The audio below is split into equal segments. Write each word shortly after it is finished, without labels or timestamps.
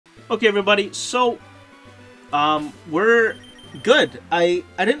Okay, everybody, so, we're good. I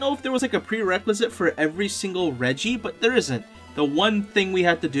didn't know if there was, like, a prerequisite for every single Reggie, but there isn't. The one thing we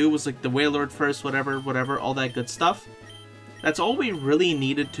had to do was, like, the Wailord first, whatever, all that good stuff. That's all we really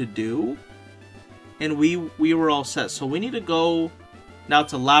needed to do, and we were all set. So we need to go now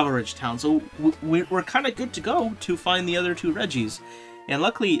to Lava Ridge Town. So we're kind of good to go to find the other two Reggies. And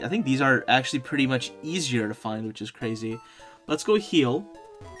luckily, I think these are actually pretty much easier to find, which is crazy. Let's go heal,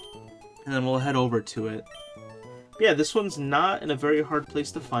 and then we'll head over to it. But yeah, this one's not in a very hard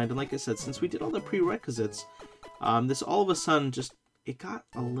place to find, and like I said, since we did all the prerequisites, this all of a sudden just, it got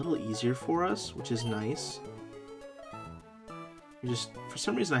a little easier for us, which is nice. For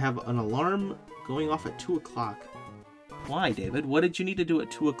some reason I have an alarm going off at 2 o'clock. Why, David? What did you need to do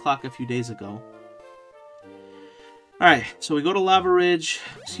at 2 o'clock a few days ago? Alright, so we go to Lava Ridge.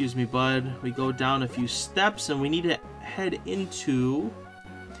 Excuse me, bud. We go down a few steps, and we need to head into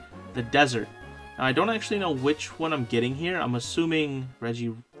the desert. Now, I don't actually know which one I'm getting here. I'm assuming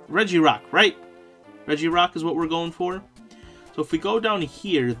Regirock, right? Regirock is what we're going for. So if we go down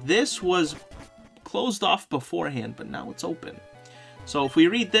here, this was closed off beforehand, but now it's open. So if we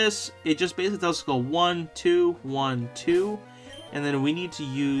read this, it just basically tells us to go 1, 2, 1, 2, and then we need to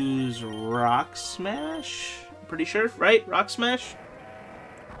use Rock Smash. I'm pretty sure, right? Rock Smash.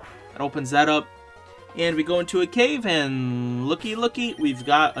 That opens that up, and we go into a cave, and looky, we've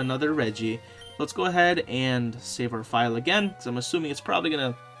got another Reggie. Let's go ahead and save our file again, because I'm assuming it's probably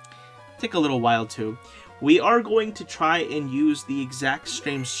gonna take a little while too. We are going to try and use the exact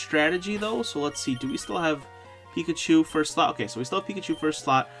same strategy though. So let's see, do we still have Pikachu first slot? Okay, so we still have Pikachu first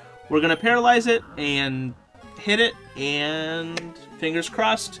slot. We're gonna paralyze it and hit it, and fingers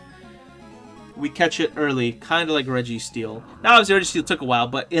crossed we catch it early, kind of like Registeel. Now obviously Registeel took a while,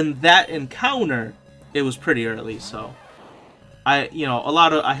 but in that encounter it was pretty early, so I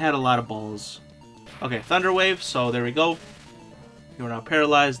had a lot of balls. Okay, Thunder Wave, so there we go. You're now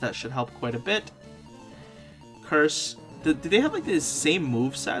paralyzed, that should help quite a bit. Curse. Do they have like the same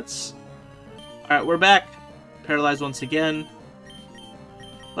movesets? Alright, we're back. Paralyzed once again.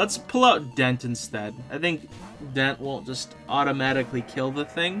 Let's pull out Dent instead. I think Dent won't just automatically kill the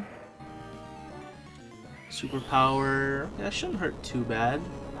thing. Superpower. Yeah, that shouldn't hurt too bad.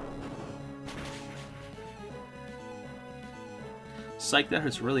 Psych, that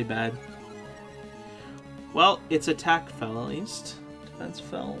hurts really bad. Well, its attack fell at least. Defense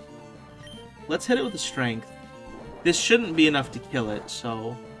fell. Let's hit it with a strength. This shouldn't be enough to kill it,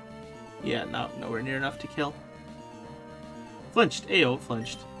 so yeah, nowhere near enough to kill. Flinched. Ayo,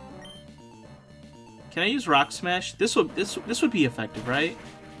 flinched. Can I use Rock Smash? This would be effective, right?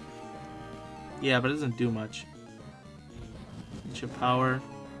 Yeah, but it doesn't do much. Chip power.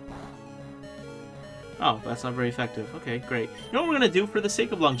 Oh, that's not very effective. Okay, great. You know what we're gonna do for the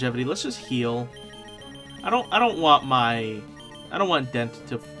sake of longevity? Let's just heal. I don't want Dent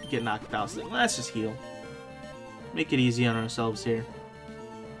to get knocked out. So let's just heal. Make it easy on ourselves here.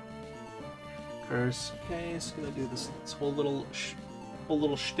 Curse. Okay, it's gonna do this whole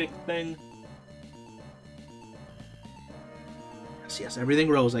little shtick thing. Yes, everything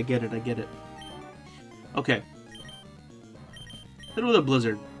rose. I get it. Okay. Hit it with a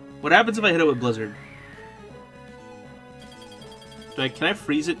Blizzard. What happens if I hit it with Blizzard? Can I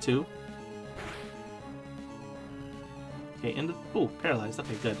freeze it too? Okay, and oh, paralyzed.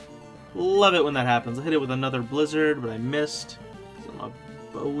 Okay, good. Love it when that happens. I hit it with another Blizzard, but I missed. I'm a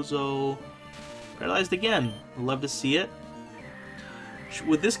bozo. Paralyzed again. Love to see it.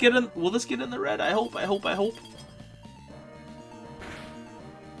 Would this get in? Will this get in the red? I hope.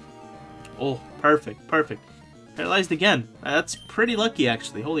 Oh, perfect. Paralyzed again. That's pretty lucky,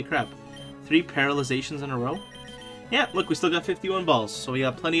 actually. Holy crap. 3 paralyzations in a row. Yeah, look, we still got 51 balls, so we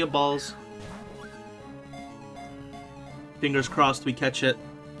got plenty of balls. Fingers crossed we catch it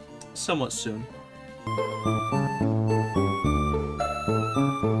somewhat soon.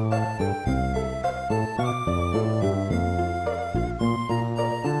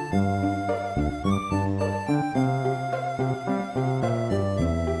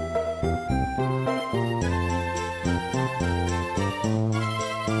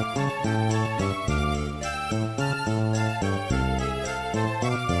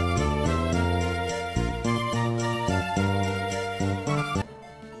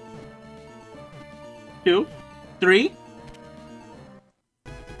 Two, 3.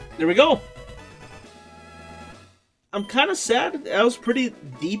 There we go. I'm kind of sad. I was pretty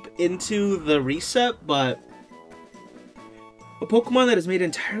deep into the reset, but a Pokemon that is made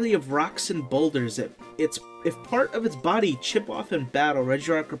entirely of rocks and boulders. If part of its body chip off in battle,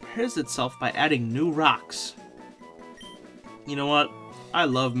 Regirock repairs itself by adding new rocks. You know what? I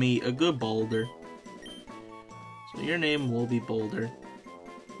love me a good boulder. So your name will be Boulder.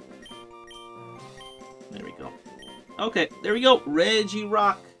 There we go. Okay, there we go.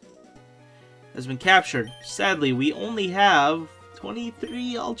 Regirock has been captured. Sadly, we only have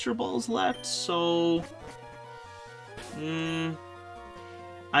 23 Ultra Balls left, so...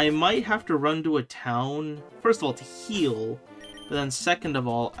 I might have to run to a town, first of all, to heal, but then second of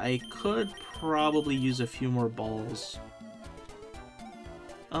all, I could probably use a few more balls.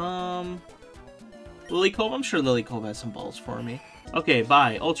 Lily Cove? I'm sure Lily Cove has some balls for me. Okay,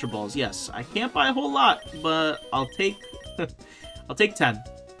 buy Ultra Balls. Yes, I can't buy a whole lot, but I'll take... I'll take 10.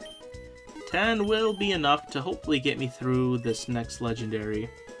 10 will be enough to hopefully get me through this next legendary.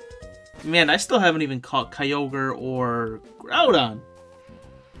 Man, I still haven't even caught Kyogre or Groudon.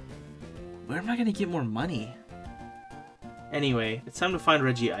 Where am I gonna get more money? Anyway, it's time to find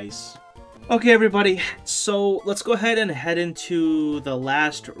Regice. Okay, everybody, so let's go ahead and head into the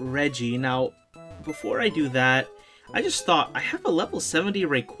last Regi. Now, before I do that, I just thought, I have a level 70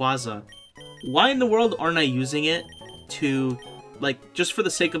 Rayquaza. Why in the world aren't I using it to, like, just for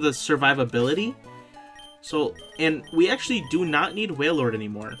the sake of the survivability? So, and we actually do not need Wailord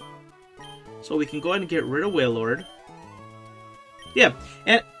anymore. So we can go ahead and get rid of Wailord. Yeah,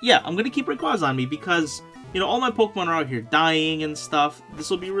 and yeah, I'm going to keep Rayquaza on me because, you know, all my Pokemon are out here dying and stuff. This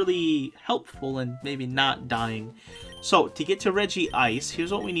will be really helpful in maybe not dying. So, to get to Regice,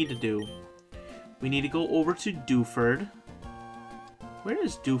 here's what we need to do. We need to go over to Dewford. Where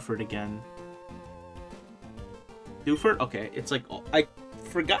is Dewford again? Dewford? Okay, it's like, I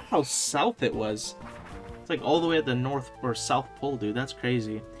forgot how south it was. It's like all the way at the North or South Pole, dude. That's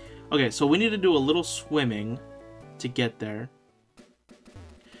crazy. Okay, so we need to do a little swimming to get there.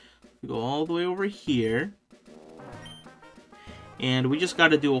 We go all the way over here. And we just got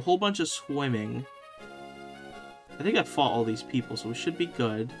to do a whole bunch of swimming. I think I fought all these people, so we should be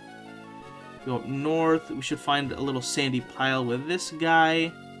good. Go up north. We should find a little sandy pile with this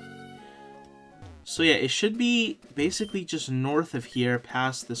guy. So yeah, it should be basically just north of here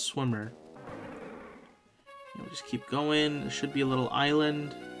past the swimmer. We'll just keep going. There should be a little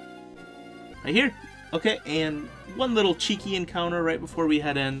island. Right here. Okay, and one little cheeky encounter right before we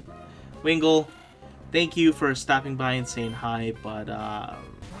head in. Wingull, thank you for stopping by and saying hi, but yeah,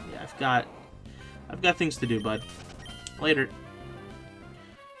 I've got things to do, bud. Later.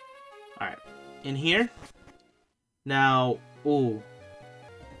 Alright, in here. Now, ooh.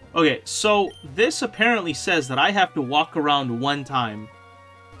 Okay, so this apparently says that I have to walk around one time.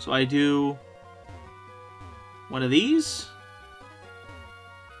 So I do one of these.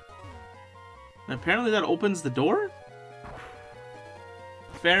 And apparently that opens the door?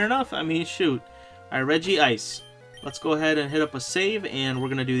 Fair enough. I mean, shoot. Alright, Regice. Let's go ahead and hit up a save, and we're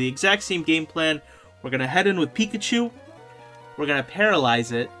going to do the exact same game plan. We're going to head in with Pikachu. We're going to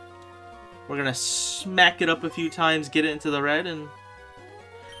paralyze it. We're going to smack it up a few times, get it into the red, and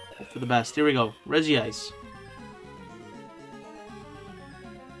hope for the best. Here we go. Regice.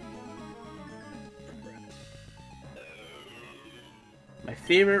 My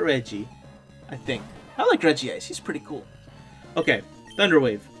favorite Reggie, I think. I like Regice. He's pretty cool. Okay. Thunder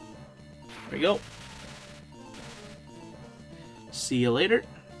Wave. There we go. See you later.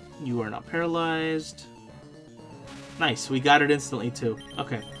 You are not paralyzed. Nice. We got it instantly, too.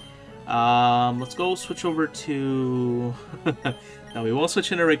 Okay. Let's go switch over to... No, we won't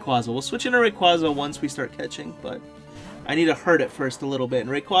switch into Rayquaza. We'll switch into Rayquaza once we start catching, but I need to hurt it first a little bit. And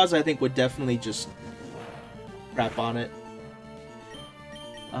Rayquaza, I think, would definitely just crap on it.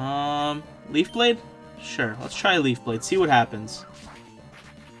 Leaf Blade? Sure. Let's try Leaf Blade. See what happens.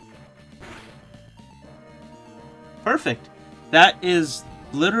 Perfect. That is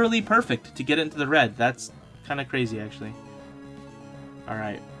literally perfect to get it into the red. That's kind of crazy, actually.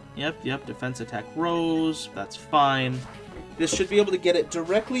 Alright. Yep. Defense attack rose. That's fine. This should be able to get it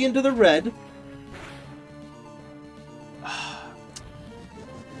directly into the red.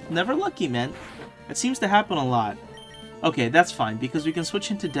 Never lucky, man. It seems to happen a lot. Okay, that's fine, because we can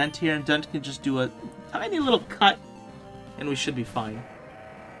switch into Dent here, and Dent can just do a tiny little cut, and we should be fine.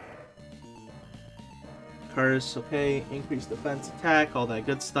 Curse, okay, increase defense attack, all that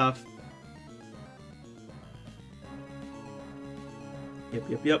good stuff.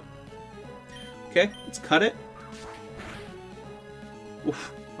 Yep. Okay, let's cut it.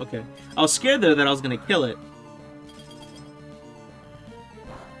 Oof, okay. I was scared there that I was gonna kill it.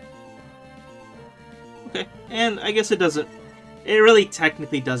 Okay, and I guess it doesn't... It really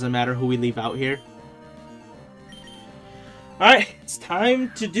technically doesn't matter who we leave out here. Alright, it's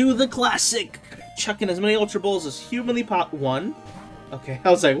time to do the classic. Chucking as many Ultra Balls as humanly pop. One. Okay,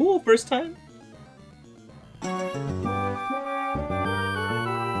 I was like, ooh, first time.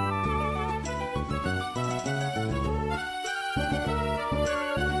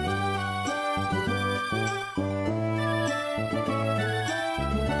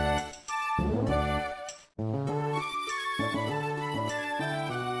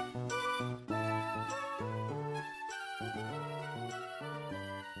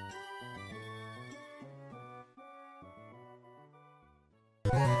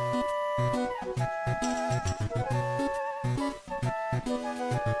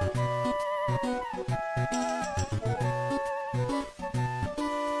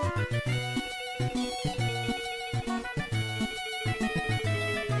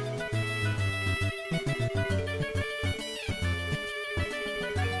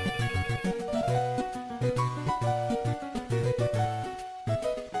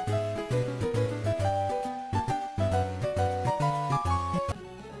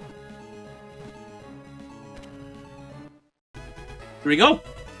 Here we go.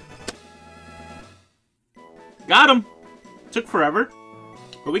 Got him. Took forever,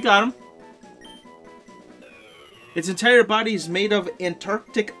 but we got him. Its entire body is made of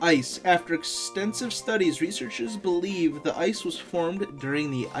Antarctic ice. After extensive studies, researchers believe the ice was formed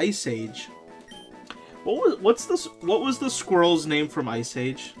during the Ice Age. What was the squirrel's name from Ice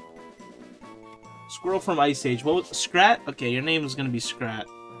Age? Squirrel from Ice Age. What was Scrat? Okay, your name is gonna be Scrat.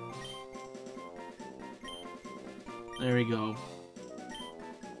 There we go.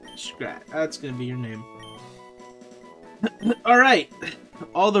 Scrat. That's gonna be your name. Alright.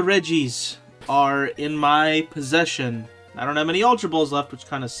 All the Reggies are in my possession. I don't have any Ultra Balls left, which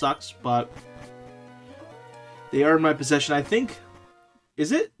kind of sucks, but they are in my possession. I think...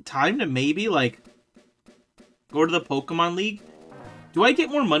 Is it time to maybe, like, go to the Pokemon League? Do I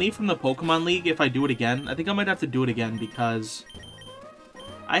get more money from the Pokemon League if I do it again? I think I might have to do it again because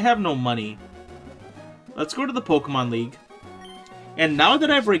I have no money. Let's go to the Pokemon League. And now that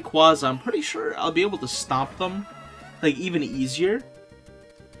I have Rayquaza, I'm pretty sure I'll be able to stomp them, like, even easier.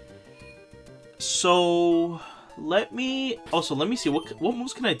 So, let me see, what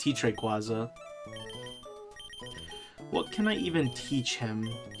moves can I teach Rayquaza? What can I even teach him?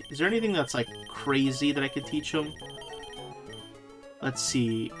 Is there anything that's, like, crazy that I could teach him? Let's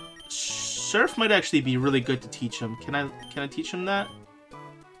see. Surf might actually be really good to teach him. Can I teach him that?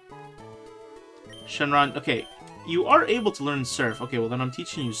 Shenron, okay. You are able to learn Surf. Okay, well then I'm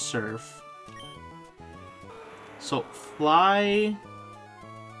teaching you Surf. So, Fly,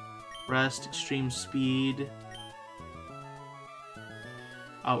 Rest, Extreme Speed,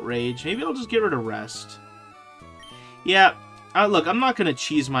 Outrage. Maybe I'll just get rid of Rest. Yeah, look, I'm not going to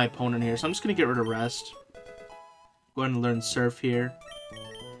cheese my opponent here, so I'm just going to get rid of Rest. Go ahead and learn Surf here.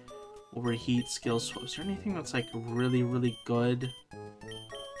 Overheat, Skill Swap. Is there anything that's, like, really, really good?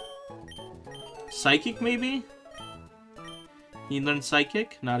 Psychic, maybe? Can you learn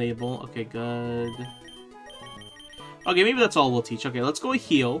Psychic? Not able. Okay, good. Okay, maybe that's all we'll teach. Okay, let's go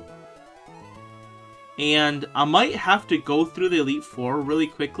heal. And I might have to go through the Elite Four really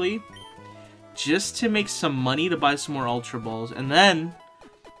quickly just to make some money to buy some more Ultra Balls. And then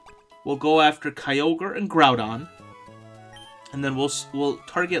we'll go after Kyogre and Groudon. And then we'll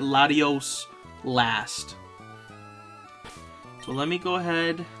target Latios last. So let me go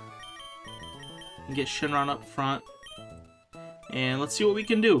ahead and get Shenron up front. And let's see what we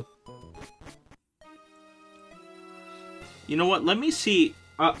can do. You know what? Let me see.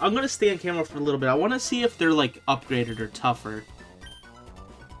 I'm going to stay on camera for a little bit. I want to see if they're, like, upgraded or tougher.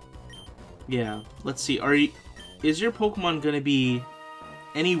 Yeah. Let's see. Is your Pokemon going to be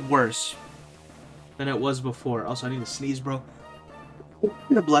any worse than it was before? Also, I need to sneeze, bro.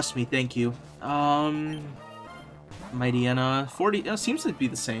 Bless me. Thank you. Mightyena. 40. Seems to be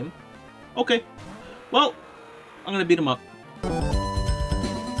the same. Okay. Well, I'm going to beat him up.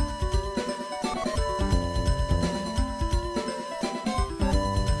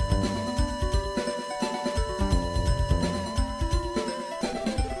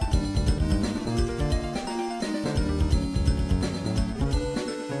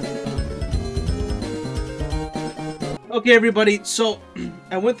 Okay, everybody, so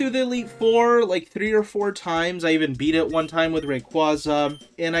I went through the Elite Four like 3 or 4 times. I even beat it one time with Rayquaza,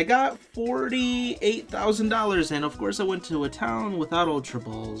 and I got $48,000, and of course I went to a town without Ultra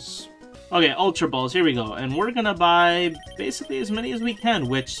Balls. Okay, Ultra Balls, here we go, and we're gonna buy basically as many as we can,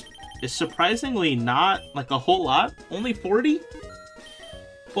 which is surprisingly not like a whole lot, only 40,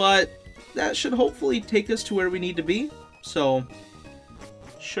 but that should hopefully take us to where we need to be, so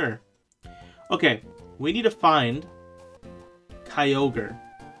sure. Okay, we need to find Kyogre.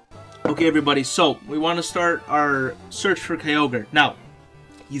 Okay, everybody, so we want to start our search for Kyogre. Now,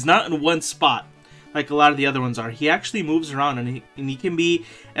 he's not in one spot like a lot of the other ones are. He actually moves around, and he can be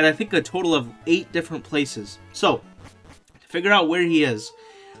at, I think, a total of 8 different places. So, to figure out where he is,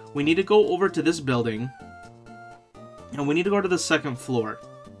 we need to go over to this building, and we need to go to the 2nd floor.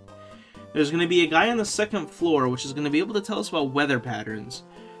 There's going to be a guy on the 2nd floor, which is going to be able to tell us about weather patterns.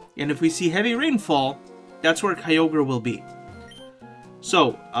 And if we see heavy rainfall, that's where Kyogre will be.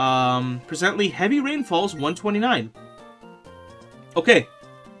 So, presently, heavy rainfall is 129. Okay,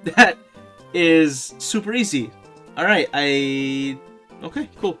 that is super easy. Alright, I Okay,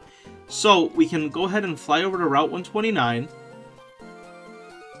 cool. So, we can go ahead and fly over to Route 129.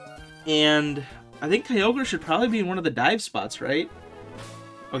 And I think Kyogre should probably be in one of the dive spots, right?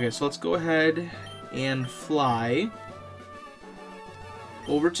 Okay, so let's go ahead and fly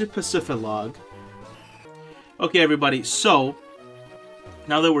over to Pacifilog. Okay, everybody, so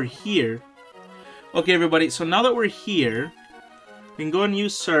now that we're here... Okay, everybody, so now that we're here, we can go and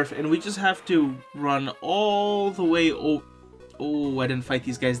use Surf, and we just have to run all the way... Oh, I didn't fight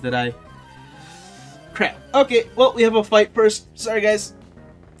these guys, did I? Crap. Okay, well, we have a fight first. Sorry, guys.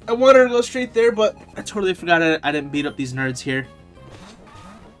 I wanted to go straight there, but I totally forgot I didn't beat up these nerds here.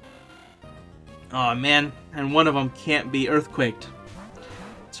 Oh man, and one of them can't be earthquaked.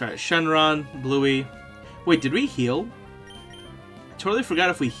 That's right, Shenron, Bluey. Wait, did we heal? I totally forgot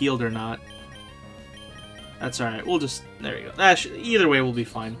if we healed or not. That's alright, we'll just... There we go. Either way, we'll be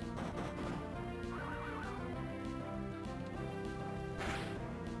fine.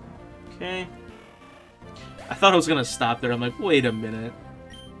 Okay. I thought I was gonna stop there. I'm like, wait a minute.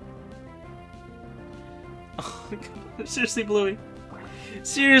 Oh, seriously, Bluey?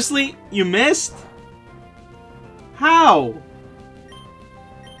 Seriously? You missed? How?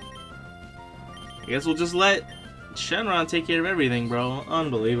 I guess we'll just let Shenron take care of everything, bro.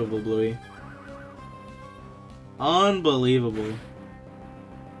 Unbelievable, Bluey. Unbelievable.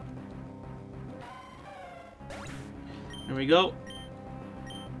 There we go.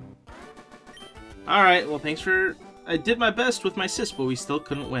 Alright, well, thanks for... I did my best with my sis, but we still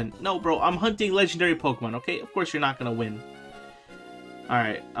couldn't win. No, bro, I'm hunting legendary Pokemon, okay? Of course you're not gonna win.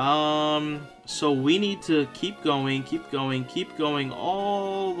 Alright, so we need to keep going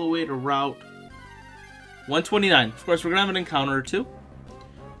all the way to Route 129. Of course, we're gonna have an encounter or two.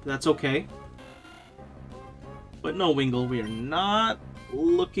 But that's okay. But no, Wingull, we are not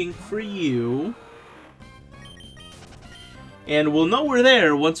looking for you. And we'll know we're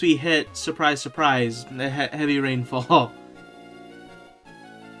there once we hit, surprise, surprise, heavy rainfall.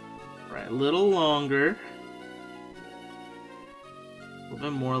 Alright, a little longer. A little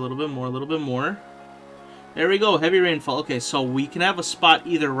bit more, a little bit more, a little bit more. There we go, heavy rainfall. Okay, so we can have a spot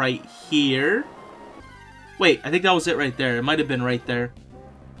either right here. Wait, I think that was it right there. It might have been right there.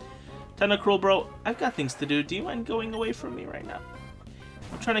 Tentacruel, bro, I've got things to do. Do you mind going away from me right now?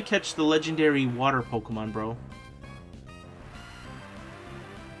 I'm trying to catch the legendary water Pokemon, bro.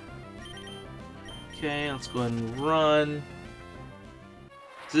 Okay, let's go ahead and run.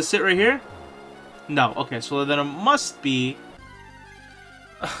 Does this sit right here? No. Okay, so then it must be...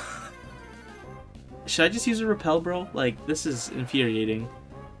 Should I just use a repel, bro? Like, this is infuriating.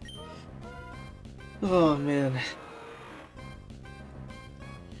 Oh, man.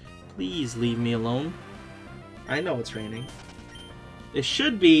 Please leave me alone. I know it's raining. It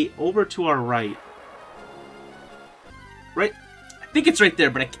should be over to our right. Right? I think it's right there,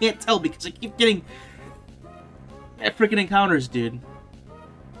 but I can't tell because I keep getting... freaking encounters, dude.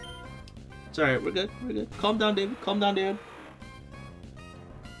 It's alright, we're good, we're good. Calm down, David, calm down, David.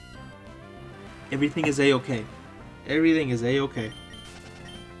 Everything is A-okay. Everything is A-okay.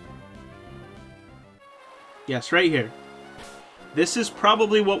 Yes, right here. This is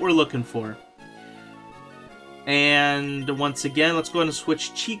probably what we're looking for. And once again, let's go ahead and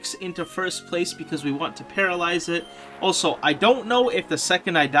switch Cheeks into first place because we want to paralyze it. Also, I don't know if the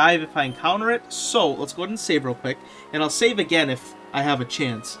second I dive, if I encounter it. So, let's go ahead and save real quick. And I'll save again if I have a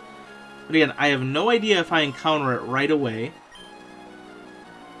chance. But again, I have no idea if I encounter it right away.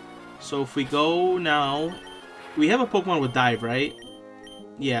 So if we go now... We have a Pokemon with dive, right?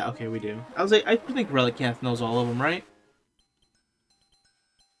 Yeah, okay, we do. I was like, I think Relicanth knows all of them, right?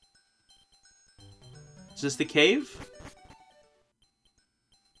 Is this the cave?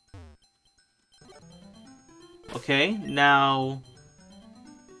 Okay, now...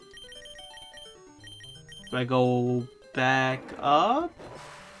 Do I go back up?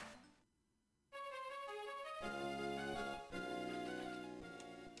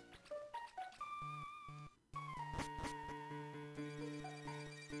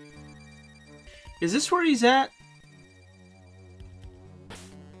 Is this where he's at?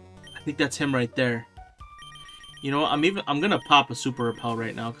 I think that's him right there. You know what? I'm gonna pop a Super Repel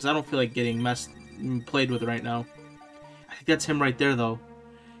right now because I don't feel like getting played with right now. I think that's him right there though.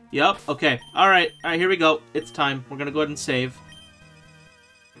 Yep. Okay. All right. Here we go. It's time. We're gonna go ahead and save,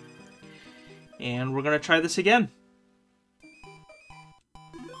 and we're gonna try this again.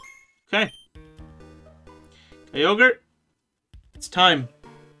 Okay. Kyogre, it's time.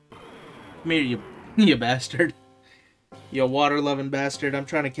 Come here, you bastard. You water-loving bastard. I'm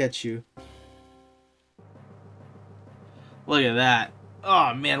trying to catch you. Look at that.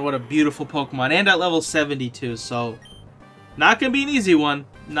 Oh, man, what a beautiful Pokemon. And at level 72, so... Not gonna be an easy one.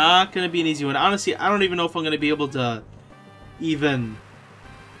 Not gonna be an easy one. Honestly, I don't even know if I'm gonna be able to even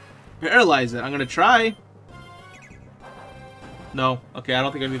paralyze it. I'm gonna try. No. Okay, I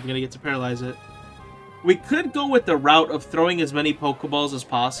don't think I'm even gonna get to paralyze it. We could go with the route of throwing as many Pokeballs as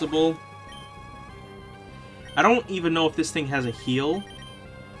possible. I don't even know if this thing has a heal.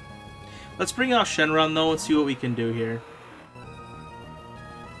 Let's bring out Shenron, though, and see what we can do here.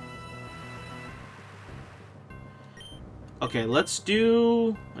 Okay, let's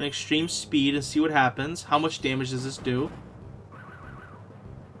do an extreme speed and see what happens. How much damage does this do?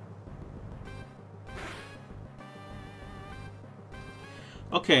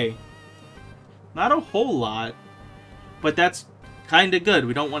 Okay. Not a whole lot, but that's kind of good.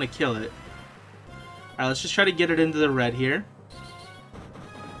 We don't want to kill it. Alright, let's just try to get it into the red here.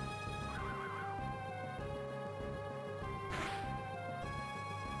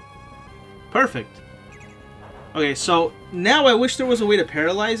 Perfect. Okay, so now I wish there was a way to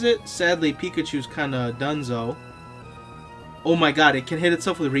paralyze it. Sadly, Pikachu's kind of donezo. Oh my god, it can hit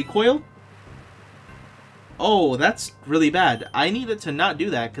itself with recoil? Oh, that's really bad. I need it to not do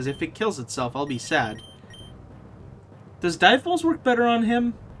that, because if it kills itself, I'll be sad. Does Dive Balls work better on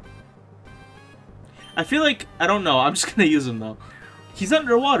him? I feel like... I don't know. I'm just going to use him, though. He's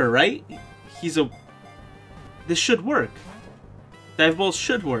underwater, right? He's a... This should work. Dive Balls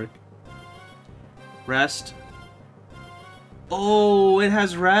should work. Rest. Oh, it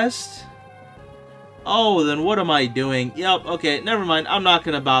has rest? Oh, then what am I doing? Yep, okay, never mind. I'm not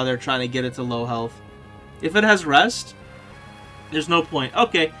going to bother trying to get it to low health. If it has rest, there's no point.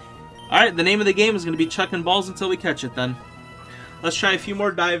 Okay. Alright, the name of the game is going to be chucking balls until we catch it, then. Let's try a few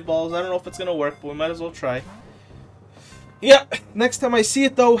more dive balls. I don't know if it's going to work, but we might as well try. Yeah, next time I see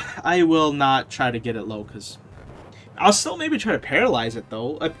it, though, I will not try to get it low, because... I'll still maybe try to paralyze it,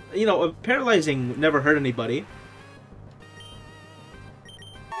 though. You know, paralyzing never hurt anybody.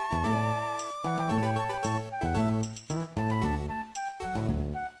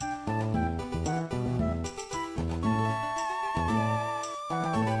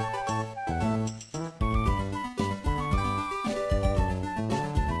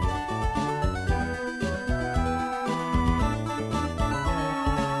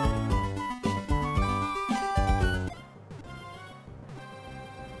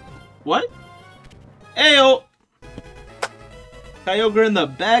 What? Ayo! Kyogre in the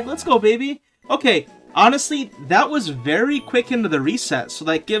bag. Let's go, baby. Okay, honestly, that was very quick into the reset, so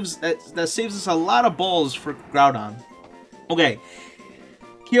that gives that saves us a lot of balls for Groudon. Okay.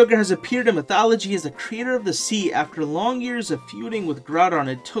 Kyogre has appeared in mythology as the creator of the sea. After long years of feuding with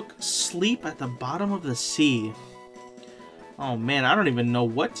Groudon, it took sleep at the bottom of the sea. Oh man, I don't even know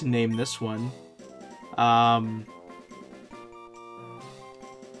what to name this one.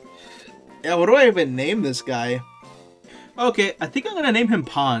 Yeah, what do I even name this guy? Okay, I think I'm gonna name him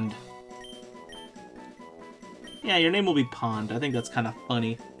Pond. Yeah, your name will be Pond. I think that's kind of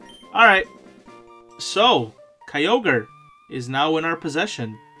funny. Alright. So, Kyogre is now in our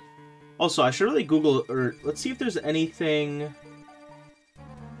possession. Also, I should really Google, or let's see if there's anything...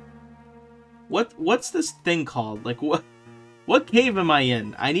 What's this thing called? Like, what cave am I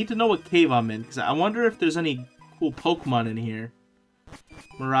in? I need to know what cave I'm in, because I wonder if there's any cool Pokemon in here.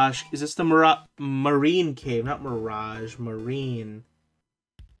 Mirage. Is this the Marine Cave? Not Mirage. Marine.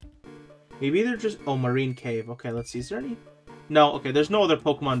 Maybe they're just... Oh, Marine Cave. Okay, let's see. Is there any... No, okay. There's no other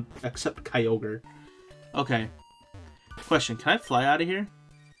Pokemon except Kyogre. Okay. Question. Can I fly out of here?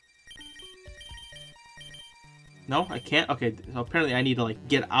 No, I can't? Okay, so apparently I need to, like,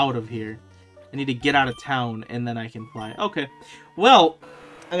 get out of here. I need to get out of town, and then I can fly. Okay. Well,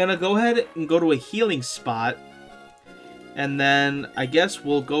 I'm gonna go ahead and go to a healing spot. And then I guess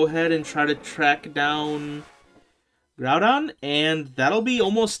we'll go ahead and try to track down Groudon, and that'll be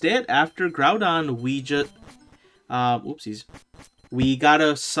almost it. After Groudon, we just oopsies. We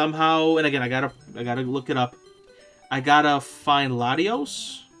gotta somehow, and again I gotta look it up. I gotta find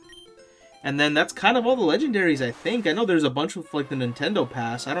Latios. And then that's kind of all the legendaries, I think. I know there's a bunch of like the Nintendo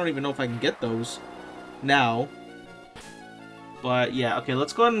Pass. I don't even know if I can get those now. But yeah, okay,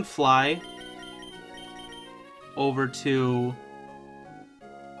 let's go ahead and fly over to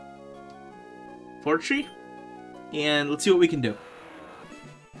Fortree, and let's see what we can do.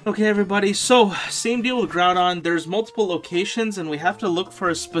 Okay, everybody, so same deal with Groudon. There's multiple locations, and we have to look for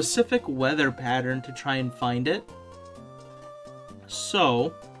a specific weather pattern to try and find it.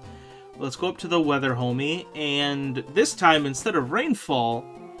 So, let's go up to the weather homie, and this time, instead of rainfall,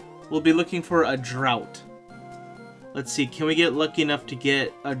 we'll be looking for a drought. Let's see, can we get lucky enough to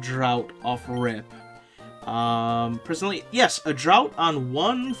get a drought off rip? Personally, yes, a drought on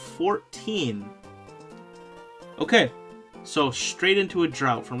 114. Okay, So straight into a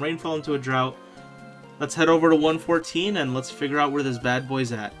drought. From rainfall into a drought. Let's head over to 114 and let's figure out where this bad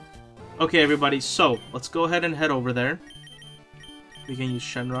boy's at. Okay, everybody, so let's go ahead and head over there. We can use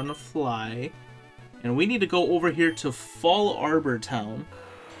Shenron to fly. And we need to go over here to Fall Arbor Town.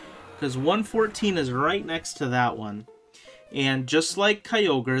 Because 114 is right next to that one. And just like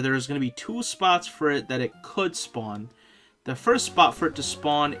Kyogre, there's going to be 2 spots for it that it could spawn. The first spot for it to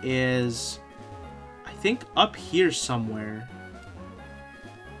spawn is, I think, up here somewhere.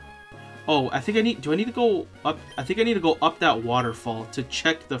 Oh, I think I need... Do I need to go up? I think I need to go up that waterfall to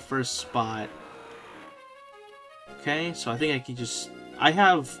check the first spot. Okay, so I think I can just... I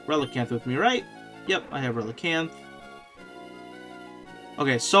have Relicanth with me, right? Yep, I have Relicanth.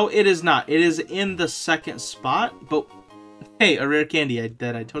 Okay, so it is not. It is in the second spot, but... Hey, a rare candy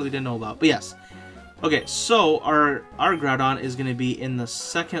that I totally didn't know about. But yes. Okay, so our Groudon is going to be in the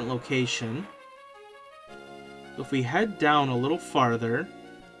second location. So if we head down a little farther...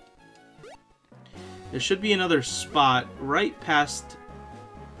 There should be another spot right past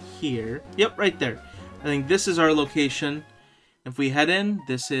here. Yep, right there. I think this is our location. If we head in,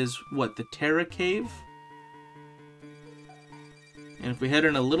 this is, what, the Terra Cave? And if we head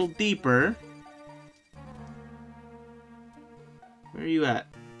in a little deeper... Where are you at?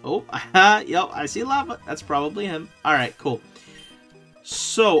 Oh, yep, I see lava. That's probably him. Alright, cool.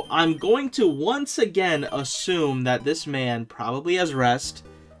 So, I'm going to once again assume that this man probably has rest.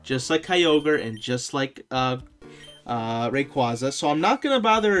 Just like Kyogre and just like Rayquaza. So I'm not going to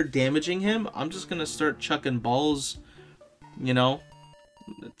bother damaging him. I'm just going to start chucking balls. You know,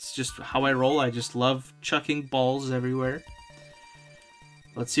 it's just how I roll. I just love chucking balls everywhere.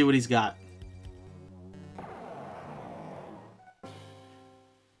 Let's see what he's got.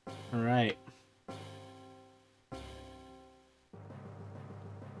 Alright.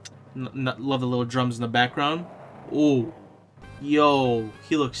 Love the little drums in the background. Ooh. Yo,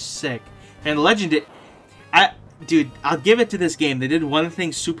 he looks sick. And Legendary... Dude, I'll give it to this game. They did one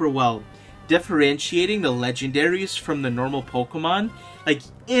thing super well. Differentiating the Legendaries from the normal Pokemon. Like,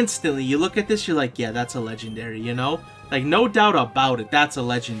 instantly, you look at this, you're like, yeah, that's a Legendary, you know? Like, no doubt about it, that's a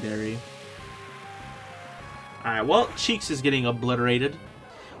Legendary. Alright, well, Cheeks is getting obliterated.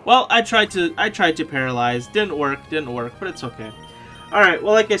 Well, I tried to paralyze. Didn't work, but it's okay. Alright,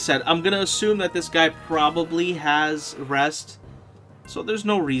 well, like I said, I'm gonna assume that this guy probably has rest. So there's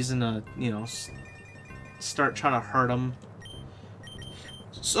no reason to, you know, start trying to hurt him.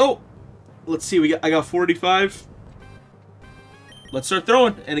 So, let's see, I got 45. Let's start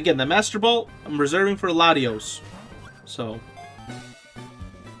throwing. And again, the Master Ball, I'm reserving for Latios. So...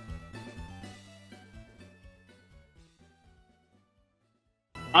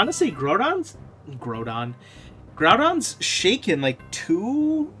 Honestly, Groudon's shaken like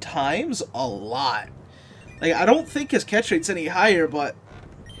 2 times a lot. Like, I don't think his catch rate's any higher, but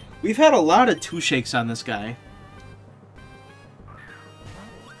we've had a lot of 2 shakes on this guy.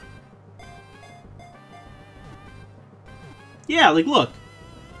 Yeah, like, look.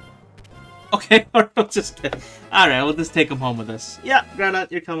 Okay, I'm just kidding. Alright, we'll just take him home with us. Yeah,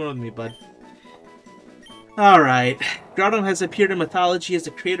 Groudon, you're coming with me, bud. Alright. Groudon has appeared in mythology as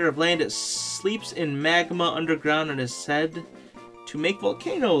the creator of land. It sleeps in magma underground and is said to make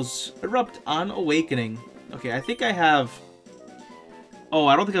volcanoes erupt on awakening. Okay, I think I have... Oh,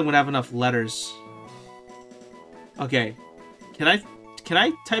 I don't think I'm gonna have enough letters. Okay. Can I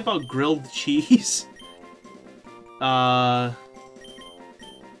type out grilled cheese? No.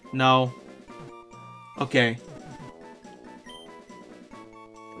 Okay.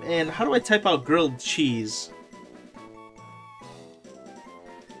 Man, how do I type out grilled cheese?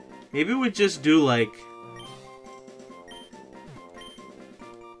 Maybe we just do, like...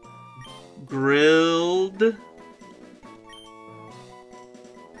 grilled...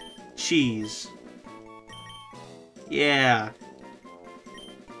 cheese. Yeah.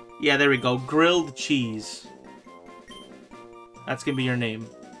 Yeah, there we go. Grilled cheese. That's gonna be your name.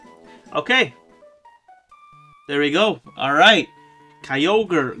 Okay. There we go. Alright.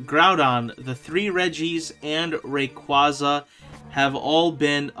 Kyogre, Groudon, the 3 Regis, and Rayquaza have all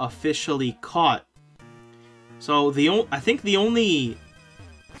been officially caught. So I think the only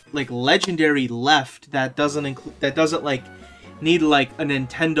like legendary left that doesn't like need like a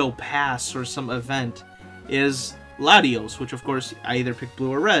Nintendo Pass or some event is Latios, which of course I either pick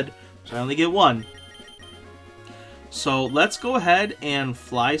blue or red, so I only get 1. So let's go ahead and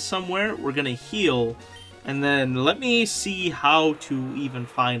fly somewhere. We're gonna heal. And then let me see how to even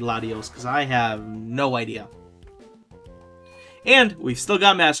find Latios, because I have no idea. And we've still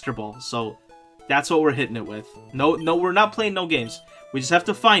got Master Ball, so that's what we're hitting it with. No, we're not playing no games. We just have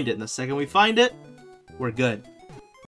to find it, and the second we find it, we're good.